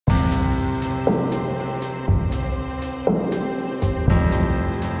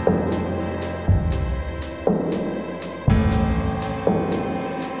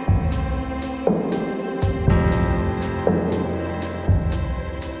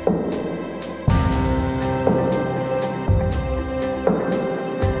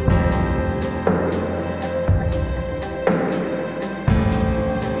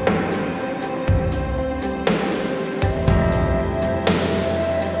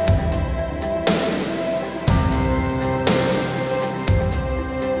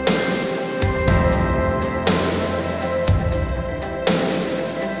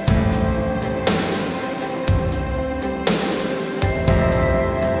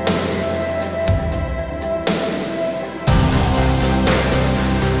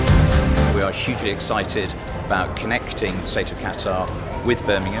particularly excited about connecting the state of Qatar with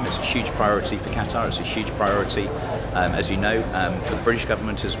Birmingham. It's a huge priority for Qatar, it's a huge priority, as you know, for the British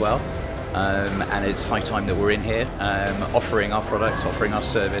government as well. And it's high time that we're in here, offering our product, offering our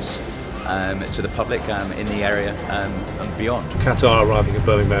service to the public in the area and beyond. Qatar arriving at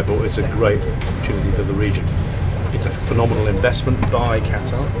Birmingham Airport is a great opportunity for the region. It's a phenomenal investment by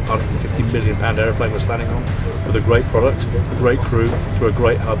Qatar, £150 million aeroplane we're standing on, with a great product, a great crew, through a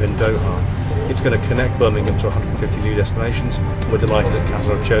great hub in Doha. It's going to connect Birmingham to 150 new destinations, and we're delighted that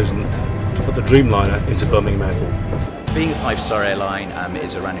Qatar have chosen to put the Dreamliner into Birmingham Airport. Being a five-star airline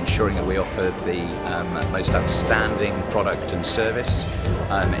is around ensuring that we offer the most outstanding product and service,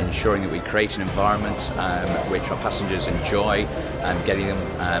 ensuring that we create an environment which our passengers enjoy, getting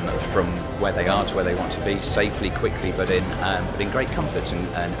them from where they are to where they want to be safely, quickly, but in great comfort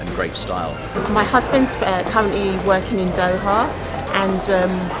and great style. My husband's currently working in Doha, and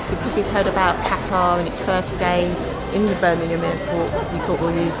because we've heard about Qatar and its first day in the Birmingham airport, we thought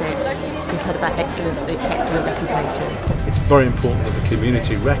we'll use it. We've heard about its excellent reputation. It's very important that the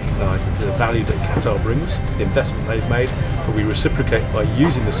community recognise the value that Qatar brings, the investment they've made, but we reciprocate by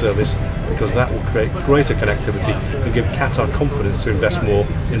using the service, because that will create greater connectivity and give Qatar confidence to invest more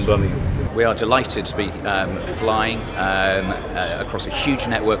in Birmingham. We are delighted to be flying across a huge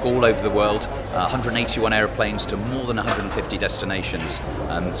network all over the world, 181 aeroplanes to more than 150 destinations.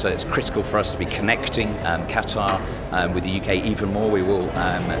 So it's critical for us to be connecting Qatar with the UK even more. We will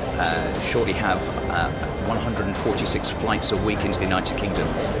shortly have 146 flights a week into the United Kingdom,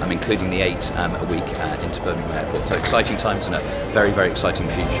 including the 8 a week into Birmingham Airport. So exciting times and a very, very exciting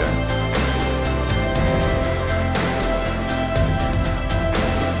future.